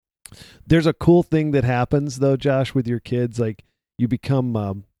There's a cool thing that happens though, Josh, with your kids. Like you become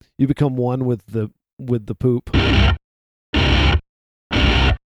one with the poop.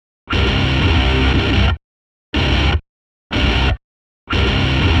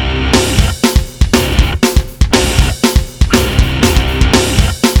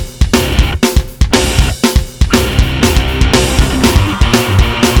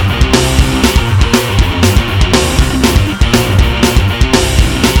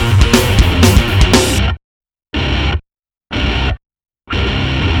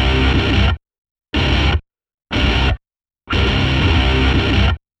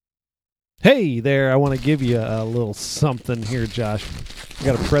 Hey there, I want to give you a little something here, Josh. I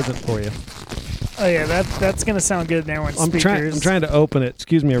got a present for you. Oh yeah, that's gonna sound good now on I'm speakers. trying to open it.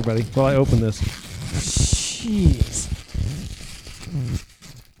 Excuse me, everybody, while I open this. Jeez.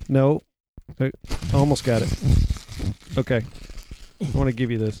 No, I almost got it. Okay, I want to give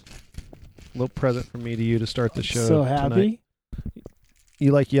you this little present from me to you to start the show. So happy. Tonight.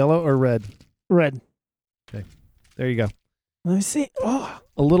 You like yellow or red? Red. Okay, there you go. Let me see. Oh,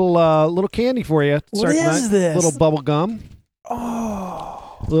 A little candy for you. what is this? Little bubble gum.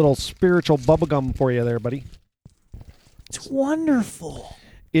 Oh, Little spiritual bubble gum for you there, buddy. it's wonderful.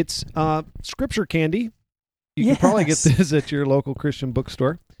 It's scripture candy. You can probably get Yes. this at your local Christian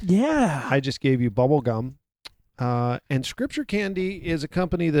bookstore. Yeah. I just gave you bubble gum. And Scripture Candy is a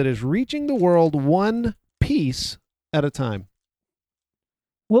company that is reaching the world one piece at a time.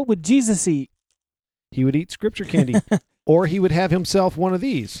 What would Jesus eat? He would eat Scripture Candy. Or he would have himself one of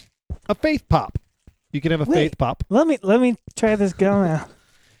these. A Faith Pop. You can have a Wait. Faith Pop. Let me try this gum out.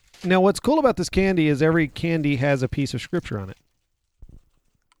 Now, what's cool about this candy is every candy has a piece of Scripture on it.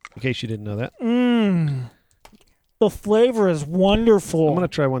 In case you didn't know that. Mmm. The flavor is wonderful. I'm going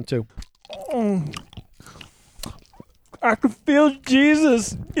to try one too. Mm. I can feel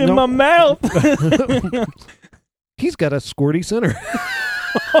Jesus in Nope. my mouth. He's got a squirty center.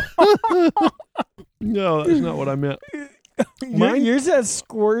 No, that's not what I meant. Mine- Yours has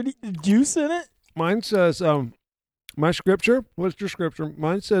squirty juice in it? Mine says, my scripture, what's your scripture?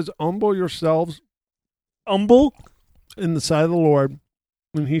 Mine says, humble yourselves Humble? in the sight of the Lord,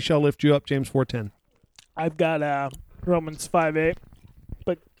 and he shall lift you up, James 4:10. I've got Romans 5:8.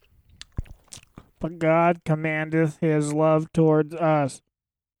 But God commandeth his love towards us.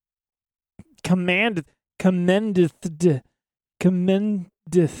 Commendeth.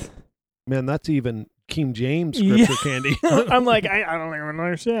 Man, that's even King James scripture candy. I'm like, I don't even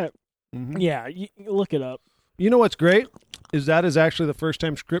understand. Mhm. Yeah, you look it up. You know what's great? That is actually the first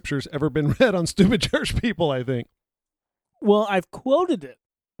time scripture's ever been read on Stupid Church People, I think. Well, I've quoted it.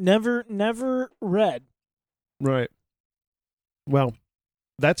 Never read. Right. Well,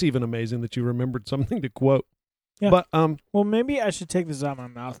 that's even amazing that you remembered something to quote. Yeah. But Well, maybe I should take this out of my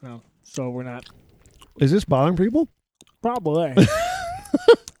mouth now, so we're not. is this bothering people? Probably.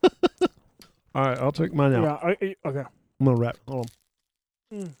 All right, I'll take mine out. Yeah. Okay. I'm gonna wrap. Hold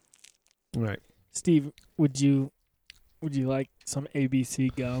on. Mm. All right. Steve, would you like some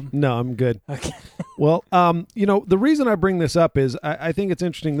ABC gum? No, I'm good. Okay. Well, the reason I bring this up is I think it's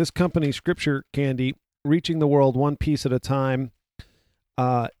interesting. This company, Scripture Candy, reaching the world one piece at a time,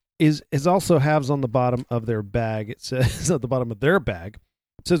 is also has on the bottom of their bag. It says at the bottom of their bag,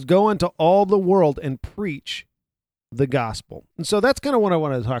 it says, "Go into all the world and preach the gospel." And so that's kind of what I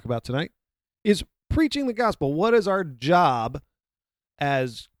want to talk about tonight: is preaching the gospel. What is our job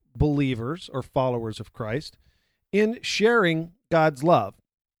as believers or followers of Christ in sharing God's love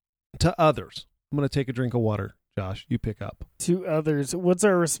to others? I'm going to take a drink of water. Josh, you pick up. To others. What's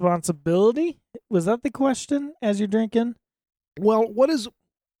our responsibility? Was that the question as you're drinking? Well, what is,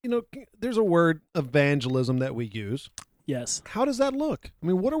 there's a word, evangelism, that we use. Yes. How does that look? I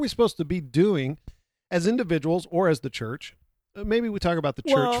mean, what are we supposed to be doing as individuals or as the church? Maybe we talk about the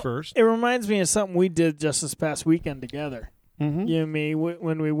church first. It reminds me of something we did just this past weekend together. Mm-hmm. You and me,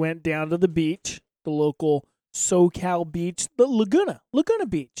 when we went down to the beach, the local SoCal beach, the Laguna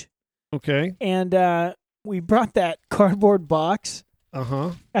Beach. Okay. And we brought that cardboard box.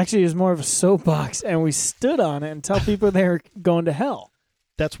 Uh-huh. Actually, it was more of a soapbox, and we stood on it and tell people they were going to hell.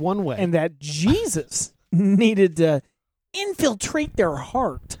 That's one way. And that Jesus needed to infiltrate their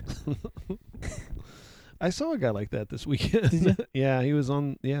heart. I saw a guy like that this weekend. Did you? Yeah, he was I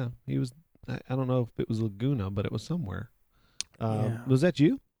don't know if it was Laguna, but it was somewhere. Yeah. Was that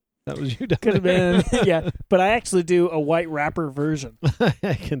you? That was you down Could have there? been, yeah. But I actually do a white rapper version.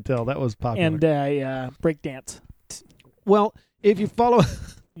 I can tell. That was popular. And I break dance. Well, if you follow...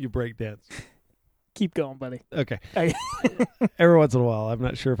 you break dance. Keep going, buddy. Okay. Okay. Every once in a while, I'm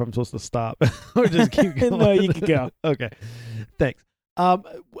not sure if I'm supposed to stop or just keep going. No, you can go. Okay. Thanks.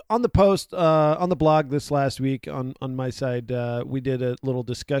 On the post, on the blog this last week on my side, we did a little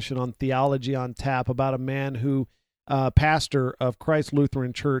discussion on Theology on Tap about a man who, pastor of Christ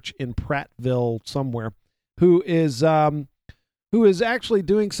Lutheran Church in Prattville somewhere, who is actually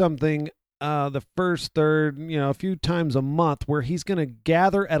doing something the first, third, a few times a month where he's going to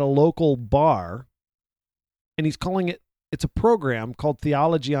gather at a local bar, and he's calling it's a program called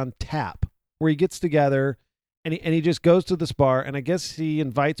Theology on Tap, where he gets together and he just goes to this bar, and I guess he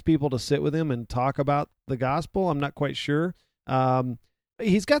invites people to sit with him and talk about the gospel. I'm not quite sure.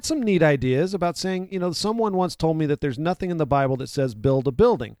 He's got some neat ideas about saying, someone once told me that there's nothing in the Bible that says build a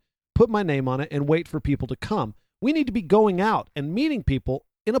building, put my name on it, and wait for people to come. We need to be going out and meeting people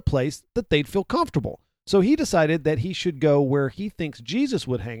in a place that they'd feel comfortable. So he decided that he should go where he thinks Jesus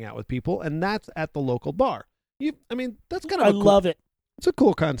would hang out with people, and that's at the local bar. That's kind of love it. It's a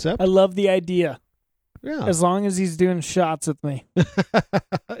cool concept. I love the idea. Yeah. As long as he's doing shots with me.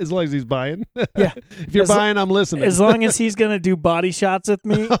 As long as he's buying. Yeah. If you're buying, I'm listening. As long as he's going to do body shots with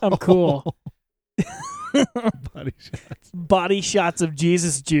me, I'm cool. Body shots. Body shots of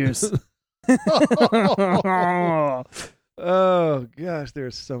Jesus juice. Oh gosh,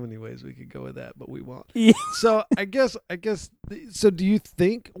 there's so many ways we could go with that, but we won't. Yeah. So I guess. So what do you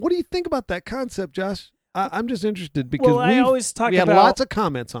think about that concept, Josh? I'm just interested because I always talk we had about lots of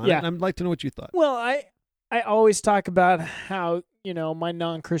comments on it, and I'd like to know what you thought. Well, I always talk about how my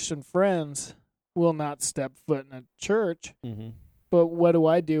non-Christian friends will not step foot in a church. Mm-hmm. But what do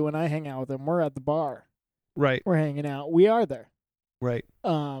I do when I hang out with them? We're at the bar. Right. We're hanging out. We are there. Right.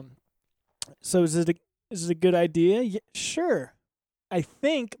 So is it a good idea? Yeah, sure, I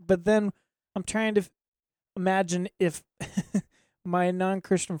think. But then I'm trying to imagine if my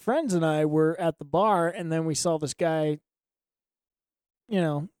non-Christian friends and I were at the bar, and then we saw this guy,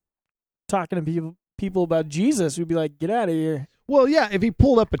 talking to people about Jesus. We'd be like, "Get out of here!" Well, yeah. If he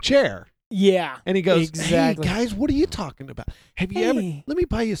pulled up a chair. Yeah. And he goes, exactly. "Hey guys, what are you talking about? Have you ever? Let me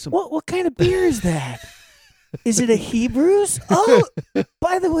buy you some." What kind of beer is that? Is it a Hebrews? Oh,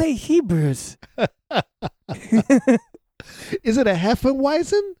 by the way, Hebrews. Is it a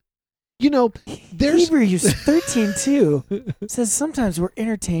Hefeweizen? There's Hebrews 13:2 says sometimes we're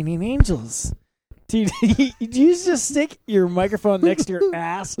entertaining angels. Dude, do you just stick your microphone next to your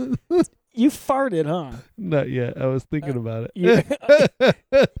ass? You farted, huh? Not yet. I was thinking about it.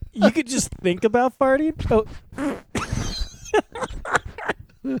 You could just think about farting? Oh.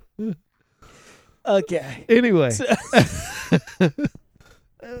 Okay. Anyway.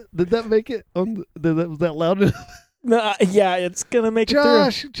 Did that make it? Was that loud enough? No, yeah, it's going to make it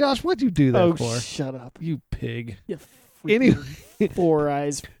through. Josh, what'd you do that for? Oh, shut up. You pig. You Anyway. Four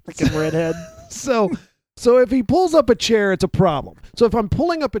eyes, freaking redhead. So if he pulls up a chair, it's a problem. So if I'm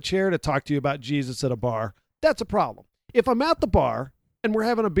pulling up a chair to talk to you about Jesus at a bar, that's a problem. If I'm at the bar and we're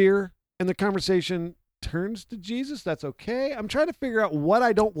having a beer and the conversation turns to Jesus, that's okay. I'm trying to figure out what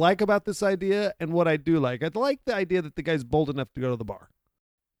I don't like about this idea and what I do like. I like the idea that the guy's bold enough to go to the bar.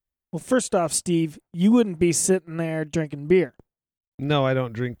 Well, first off, Steve, you wouldn't be sitting there drinking beer. No, I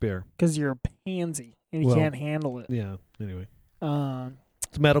don't drink beer. Because you're a pansy and you can't handle it. Yeah, anyway.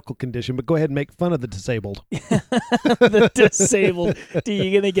 It's a medical condition, but go ahead and make fun of the disabled. The disabled. Dude,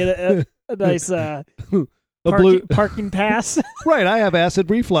 you going to get a nice parking pass? Right, I have acid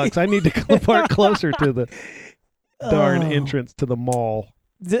reflux. I need to park closer to the darn entrance to the mall.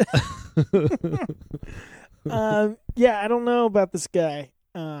 Yeah, I don't know about this guy.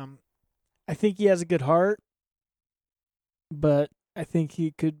 I think he has a good heart, but I think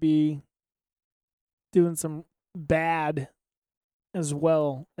he could be doing some bad as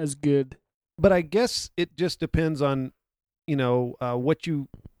well as good. But I guess it just depends on, how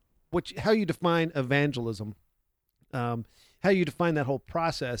you define evangelism, how you define that whole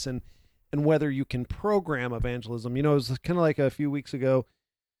process, and whether you can program evangelism. It was kind of like a few weeks ago.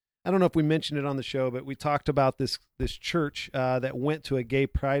 I don't know if we mentioned it on the show, but we talked about this church that went to a gay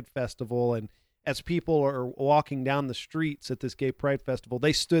pride festival, and as people are walking down the streets at this gay pride festival,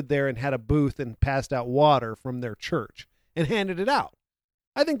 they stood there and had a booth and passed out water from their church and handed it out.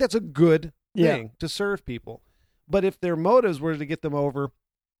 I think that's a good thing to serve people. But if their motives were to get them over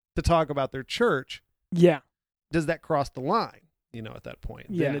to talk about their church, does that cross the line? At that point,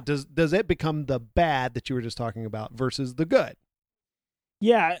 then does it become the bad that you were just talking about versus the good?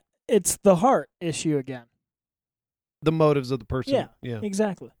 Yeah, it's the heart issue again. The motives of the person. Yeah.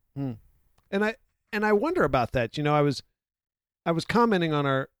 Exactly. And I wonder about that. I was commenting on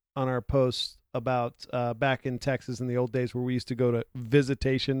our post about back in Texas in the old days where we used to go to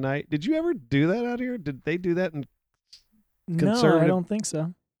visitation night. Did you ever do that out here? Did they do that in conservative? No, I don't think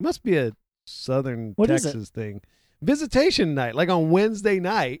so. It must be a southern What Texas thing. Visitation night, like on Wednesday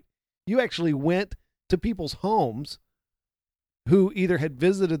night, you actually went to people's homes who either had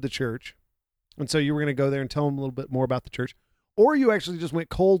visited the church, and so you were going to go there and tell them a little bit more about the church, or you actually just went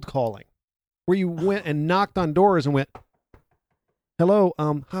cold calling, where you went and knocked on doors and went, hello,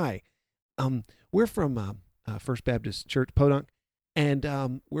 hi, we're from First Baptist Church Podunk, and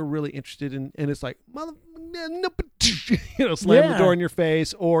we're really interested in, and it's like, slam the door in your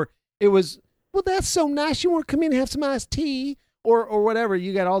face, or it was, well, that's so nice, you want to come in and have some iced tea, or whatever.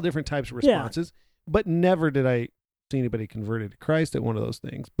 You got all different types of responses, but never did I see anybody converted to Christ at one of those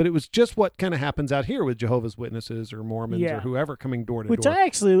things. But it was just what kind of happens out here with Jehovah's Witnesses or Mormons or whoever coming door to door. Which I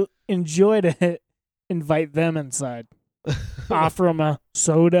actually enjoy to invite them inside. Offer them a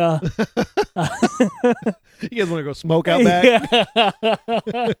soda. You guys want to go smoke out back?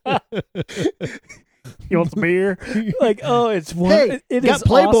 You want some beer? Like, oh, it's one. Hey, it got is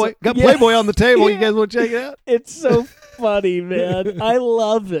Playboy. awesome. Got Playboy on the table. You guys want to check it out? It's so funny, man. I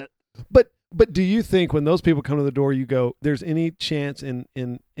love it. But do you think when those people come to the door, you go, there's any chance in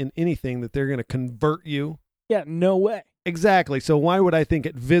anything that they're going to convert you? Yeah, no way. Exactly. So why would I think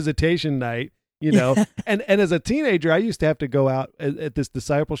at visitation night, you know, and as a teenager, I used to have to go out at this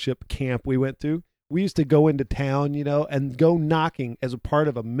discipleship camp we went to. We used to go into town, you know, and go knocking as a part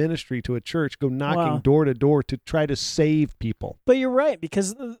of a ministry to a church, go knocking door to door to try to save people. But you're right,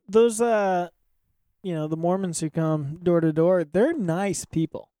 because those, the Mormons who come door to door, they're nice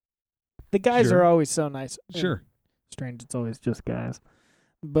people. The guys are always so nice. Sure. Strange, it's always just guys.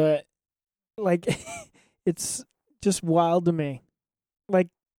 But, like, it's just wild to me. Like,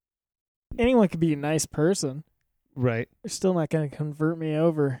 anyone could be a nice person. Right. They're still not going to convert me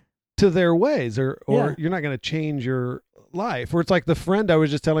over to their ways, or you're not going to change your life. Or it's like the friend I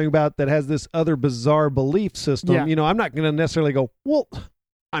was just telling you about that has this other bizarre belief system. Yeah. You know, I'm not going to necessarily go, well,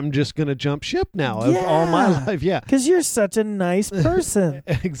 I'm just going to jump ship now of all my life. Yeah. Because you're such a nice person.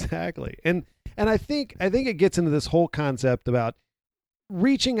 Exactly. And I think it gets into this whole concept about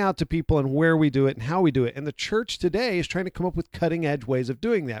reaching out to people and where we do it and how we do it. And the church today is trying to come up with cutting edge ways of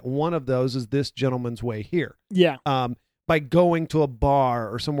doing that. One of those is this gentleman's way here. Yeah. By going to a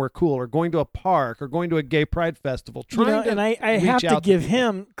bar or somewhere cool, or going to a park, or going to a gay pride festival. And I have to give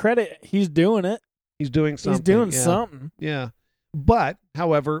him credit. He's doing it. He's doing something. He's doing something. Yeah. But,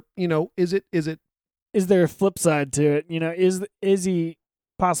 however, you know, is there a flip side to it? You know, is he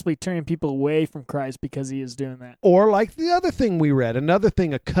possibly turning people away from Christ because he is doing that? Or like the other thing we read, another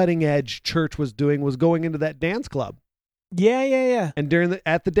thing a cutting edge church was doing was going into that dance club. Yeah. And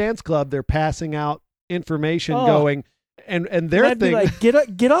at the dance club, they're passing out information going. And their I'd thing, be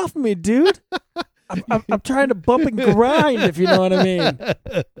like, get off me, dude! I'm trying to bump and grind, if you know what I mean.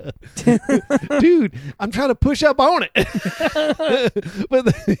 Dude, I'm trying to push up on it.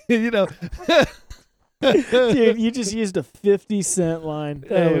 But you know, dude, you just used a 50-cent line.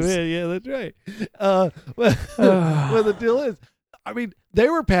 Yeah, that's right. Well, the deal is, I mean, they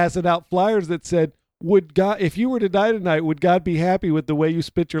were passing out flyers that said, "Would God, if you were to die tonight, would God be happy with the way you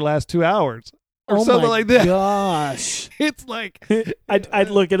spent your last 2 hours?" Or something like that. Gosh. It's like I'd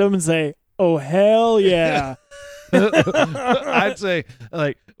look at him and say, "Oh, hell yeah." I'd say,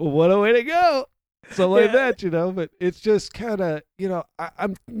 like, what a way to go. So like that, you know, but it's just kind of, you know,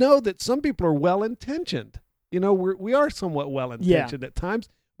 I know that some people are well-intentioned. You know, we are somewhat well-intentioned at times,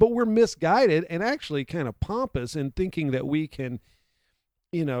 but we're misguided and actually kind of pompous in thinking that we can,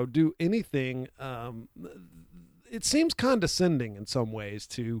 you know, do anything. It seems condescending in some ways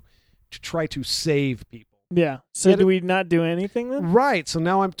to try to save people. Yeah. So do we not do anything then? Right. So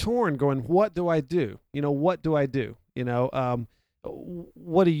now I'm torn going, what do I do? You know, what do I do? You know,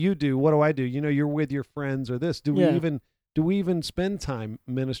 what do you do? What do I do? You know, you're with your friends or this. Do we even spend time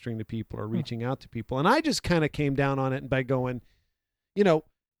ministering to people or reaching out to people? And I just kind of came down on it by going, you know,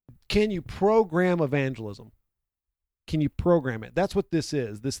 can you program evangelism? Can you program it? That's what this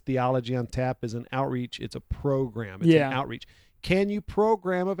is. This Theology on Tap is an outreach. It's a program. It's an outreach. Can you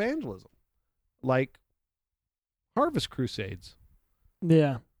program evangelism? Like Harvest Crusades.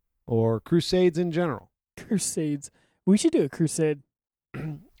 Yeah. Or crusades in general. Crusades. We should do a crusade.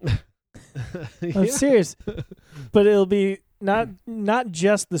 I'm serious. But it'll be not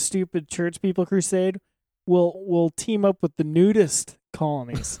just the stupid church people crusade. We'll team up with the nudist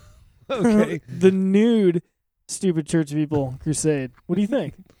colonies. Okay. The nude stupid church people crusade. What do you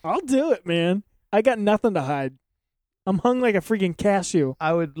think? I'll do it, man. I got nothing to hide. I'm hung like a freaking cashew.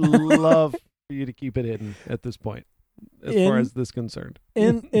 I would love for you to keep it hidden at this point, as far as this is concerned.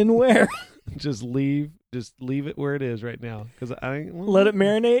 In where? Just leave it where it is right now, because let it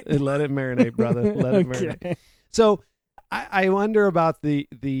marinate. Let it marinate, brother. Let it marinate. So I wonder about the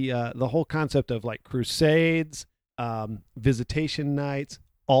whole concept of like crusades, visitation nights,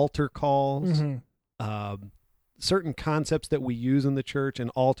 altar calls, Mm-hmm. certain concepts that we use in the church, an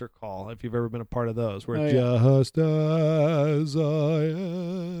altar call, if you've ever been a part of those, where Oh, yeah. just as I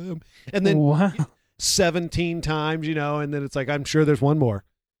am. And then Wow. 17 times, and then it's like, I'm sure there's one more.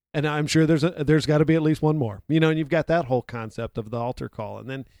 And I'm sure there's got to be at least one more, and you've got that whole concept of the altar call. And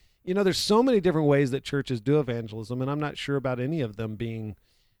then, there's so many different ways that churches do evangelism, and I'm not sure about any of them being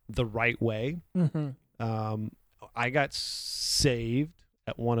the right way. Mm-hmm. I got saved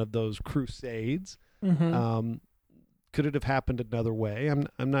at one of those crusades. Mm-hmm. Could it have happened another way?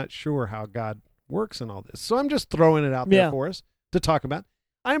 I'm not sure how God works in all this. So I'm just throwing it out there Yeah. for us to talk about.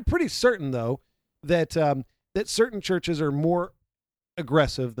 I'm pretty certain, though, that that certain churches are more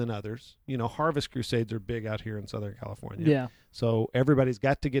aggressive than others. Harvest Crusades are big out here in Southern California. Yeah. So everybody's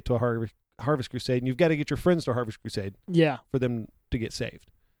got to get to a Harvest Crusade, and you've got to get your friends to a Harvest Crusade Yeah. for them to get saved.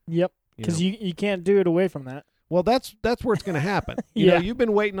 Yep. Because you can't do it away from that. Well, that's where it's going to happen. Yeah. You've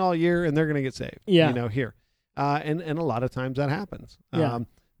been waiting all year, and they're going to get saved. Yeah. Here, and a lot of times that happens. Yeah.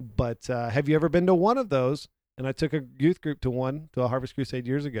 But have you ever been to one of those? And I took a youth group to a Harvest Crusade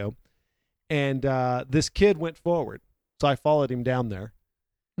years ago, and this kid went forward, so I followed him down there,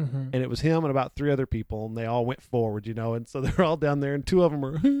 Mm-hmm. and it was him and about 3 other people, and they all went forward, and so they're all down there, and 2 of them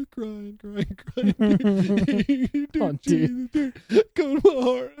are crying. Oh, dude. Go to my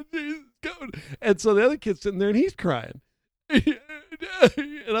heart, Jesus, go. And so the other kid's sitting there, and he's crying, and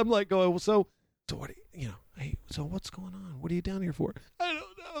I'm like going, well, so what? Hey, so what's going on? What are you down here for? I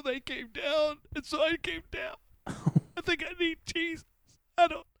don't know. They came down, and so I came down. I think I need Jesus. I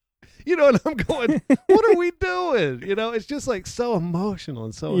don't. And I'm going, what are we doing? It's just like so emotional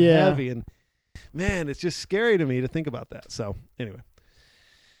and so Yeah. heavy. And man, it's just scary to me to think about that. So anyway.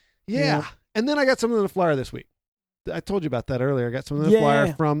 Yeah. And then I got something in the flyer this week. I told you about that earlier. I got something in the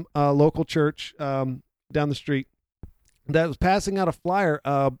flyer from a local church down the street that was passing out a flyer.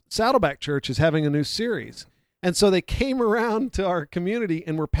 Saddleback Church is having a new series. And so they came around to our community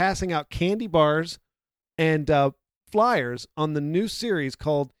and were passing out candy bars and flyers on the new series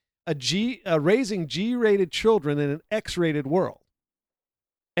called Raising G-Rated Children in an X-Rated World,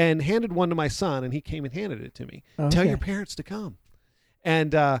 and handed one to my son, and he came and handed it to me. Okay. Tell your parents to come.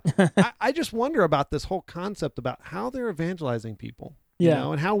 And I just wonder about this whole concept about how they're evangelizing people, Yeah.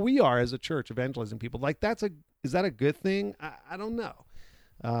 and how we are as a church evangelizing people. Like, is that a good thing? I don't know.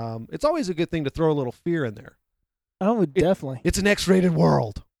 It's always a good thing to throw a little fear in there. Oh, definitely. It's an X-rated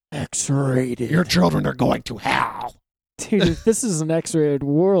world. X-rated. Your children are going to hell. Dude, if this is an X-rated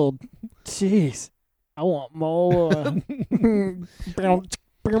world, jeez, I want more.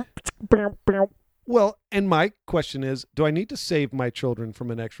 Well, and my question is, do I need to save my children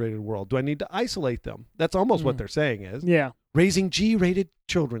from an X-rated world? Do I need to isolate them? That's almost what they're saying is Yeah. raising G-rated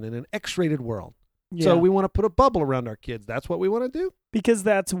children in an X-rated world. Yeah. So we want to put a bubble around our kids. That's what we want to do? Because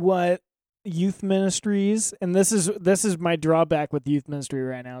that's what youth ministries, and this is my drawback with youth ministry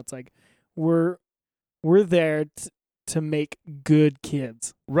right now. It's like we're there to make good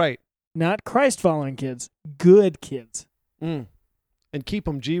kids, Right. not Christ following kids, good kids. And keep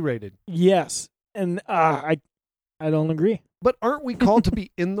them G-rated. Yes, and I don't agree, But aren't we called to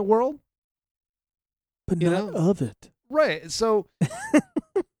be in the world? but You not know? of it. Right. So,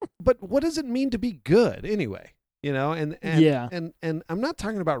 but what does it mean to be good anyway? And Yeah. and I'm not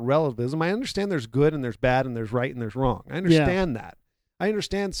talking about relativism. I understand there's good and there's bad and there's right and there's wrong. I understand that. I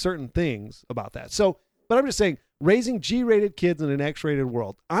understand certain things about that. So, but I'm just saying, raising G-rated kids in an X-rated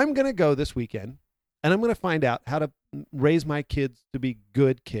world. I'm going to go this weekend, and I'm going to find out how to raise my kids to be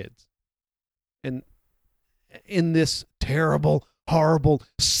good kids. And in this terrible, horrible,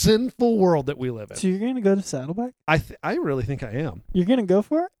 sinful world that we live in. So you're going to go to Saddleback? I really think I am. You're going to go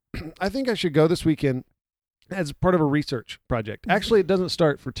for it? I think I should go this weekend as part of a research project. Actually, it doesn't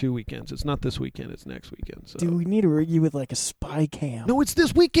start for 2 weekends. It's not this weekend. It's next weekend. So. Dude, we need to rig you with like a spy cam. No, it's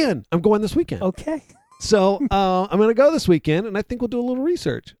this weekend. I'm going this weekend. Okay. So I'm going to go this weekend, and I think we'll do a little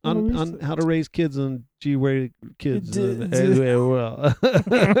research on research. how to raise kids and G-rated kids.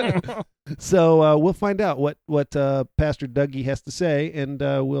 So we'll find out what Pastor Dougie has to say, and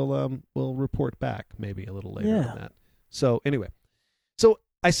we'll report back maybe a little later on that. So anyway, so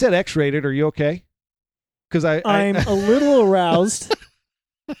I said X-rated. Are you okay? Because I'm a little aroused.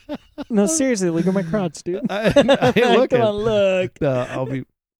 No, seriously, look at my crotch, dude. I look Come on, look. I'll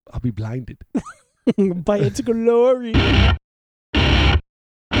be blinded. By its glory.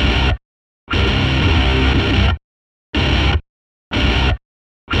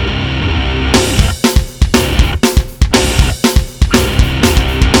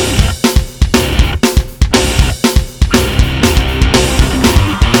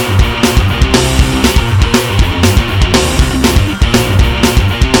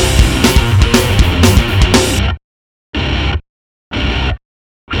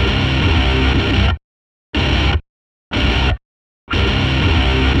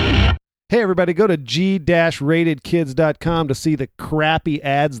 Hey, everybody, go to g-ratedkids.com to see the crappy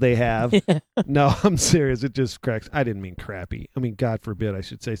ads they have. No, I'm serious. It just cracks. I didn't mean crappy. I mean, God forbid I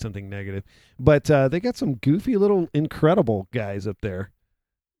should say something negative. But they got some goofy little incredible guys up there.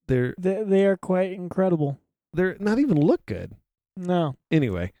 They are quite incredible. They're not even look good. No.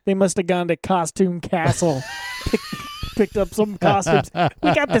 Anyway. They must have gone to Costume Castle. Picked up some costumes.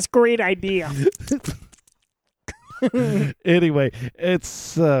 We got this great idea. Anyway, it's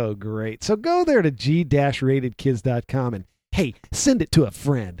so great. So go there to g-ratedkids.com and, hey, send it to a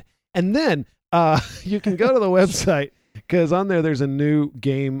friend. And then you can go to the website because on there's a new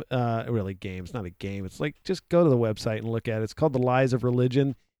game. Really, game. It's not a game. It's like just go to the website and look at it. It's called The Lies of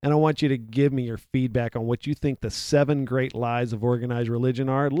Religion. And I want you to give me your feedback on what you think the 7 great lies of organized religion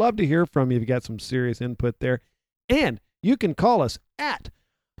are. I'd love to hear from you if you got some serious input there. And you can call us at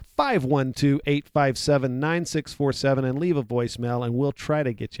 512-857-9647 and leave a voicemail, and we'll try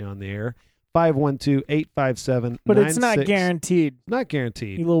to get you on the air. 512-857-9647. But it's not guaranteed. Not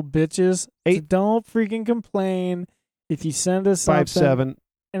guaranteed. You little bitches. So don't freaking complain if you send us something 57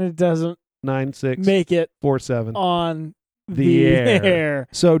 and it doesn't 96 make it 47 on the air.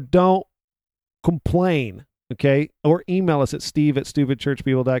 So don't complain, okay? Or email us at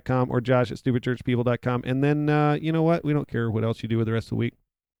steve@stupidchurchpeople.com or josh@stupidchurchpeople.com. And then, you know what? We don't care what else you do with the rest of the week.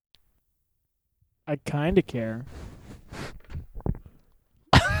 I kind of care.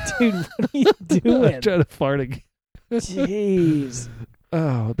 Dude, what are you doing? I'm trying to fart again. Jeez.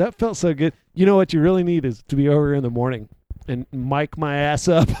 Oh, that felt so good. You know what you really need is to be over here in the morning and mic my ass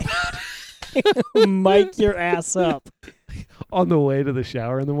up. Mic your ass up. On the way to the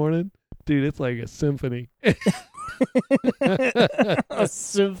shower in the morning. Dude, it's like a symphony. A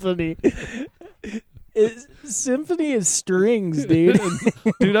symphony. Symphony is strings, dude.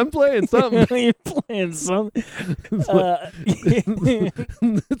 Dude, I'm playing something. You're playing something.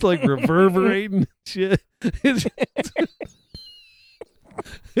 It's like reverberating shit. It's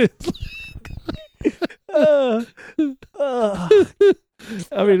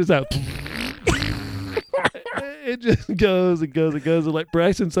I mean, it's out. It just goes and goes and goes. And like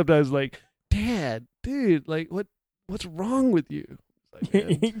Bryson sometimes like, Dad, dude, like what's wrong with you?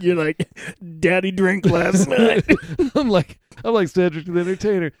 Like, you're like, Daddy drank last night. I'm like Cedric the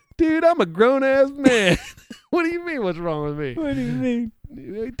Entertainer. Dude, I'm a grown ass man. What do you mean? What's wrong with me? What do you mean?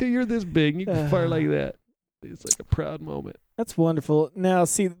 Dude, you're this big. You can fart like that. It's like a proud moment. That's wonderful. Now,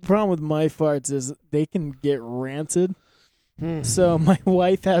 see, the problem with my farts is they can get rancid. So my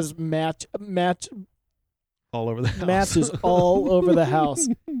wife has match all over the house. matches all over the house,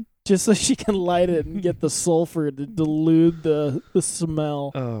 just so she can light it and get the sulfur to dilute the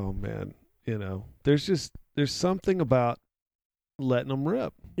smell. Oh man, there's something about letting them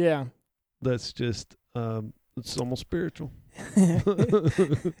rip. Yeah, that's just it's almost spiritual.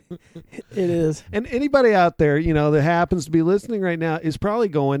 It is. And anybody out there, that happens to be listening right now is probably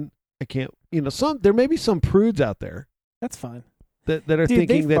going, I can't, there may be some prudes out there. That's fine. That are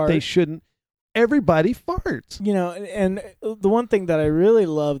thinking that they shouldn't. Everybody farts. And the one thing that I really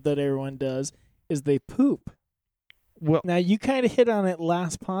love that everyone does is they poop. Well, now you kind of hit on it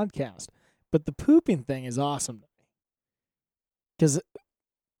last podcast, but the pooping thing is awesome to me. Because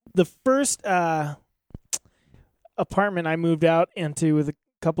the first apartment I moved out into with a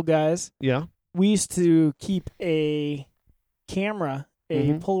couple guys, yeah, we used to keep a camera,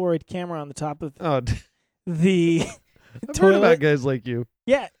 Polaroid camera on the top of the I've toilet. heard about guys like you.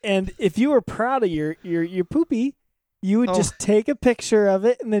 Yeah, and if you were proud of your poopy, you would just take a picture of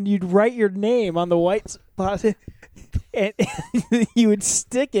it, and then you'd write your name on the white spot, and you would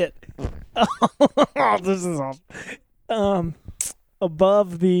stick it. Oh, this is awesome.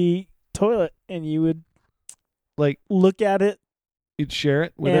 Above the toilet, and you would look at it. You'd share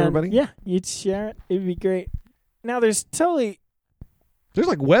it with everybody? Yeah, you'd share it. It'd be great. Now, there's like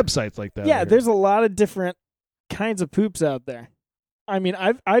websites like that. Yeah, there's a lot of different kinds of poops out there. I mean,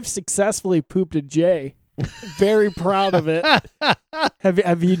 I've successfully pooped a J. Very proud of it.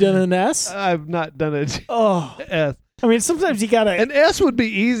 Have you done an S? I've not done a J. Oh, S. I mean, sometimes you gotta. An S would be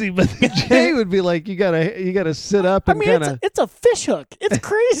easy, but the J would be like you gotta sit up and kind of. It's a fish hook. It's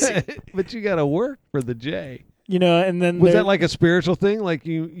crazy. But you gotta work for the J. And then was that like a spiritual thing? Like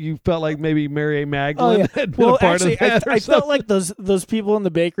you felt like maybe Mary A. Magdalene had been a part of that? I felt like those people in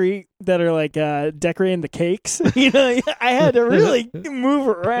the bakery that are like decorating the cakes. I had to really move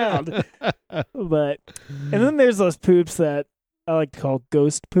around. And then there's those poops that I like to call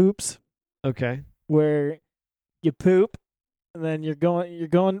ghost poops. Okay. Where you poop and then you're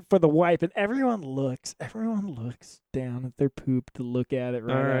going for the wipe, and everyone looks down at their poop to look at it.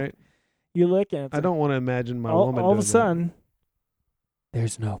 All right. You look at it. I don't want to imagine my all woman. All of a sudden,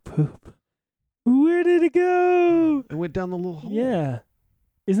 there's no poop. Where did it go? It went down the little hole. Yeah.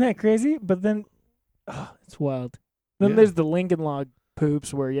 Isn't that crazy? But then, it's wild. Then Yeah. there's the Lincoln Log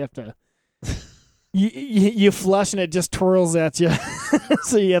poops where you have to, you flush and it just twirls at you.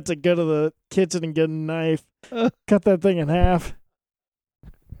 So you have to go to the kitchen and get a knife, cut that thing in half.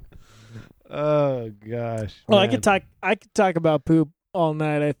 Oh gosh. Oh, I man. could talk about poop all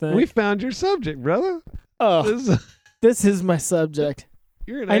night, I think. We found your subject, brother. Oh, this is my subject.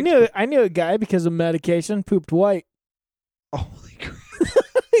 You're an I expert. knew a guy because of medication pooped white. Holy crap.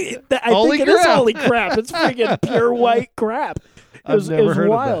 I Holy think it is crap. holy crap. It's freaking pure white crap. It was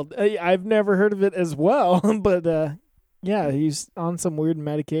wild. I've never heard of it as well, but yeah, he's on some weird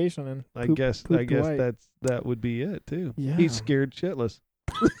medication and I pooped guess white. that would be it too. Yeah. He's scared shitless.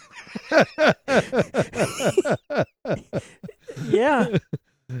 Yeah.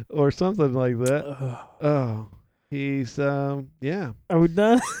 Or something like that. Ugh. Oh, he's yeah. Are we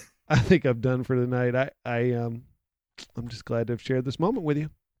done? I think I'm done for tonight. I'm just glad to have shared this moment with you.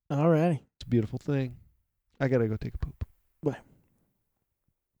 Alrighty. It's a beautiful thing. I gotta go take a poop. Bye.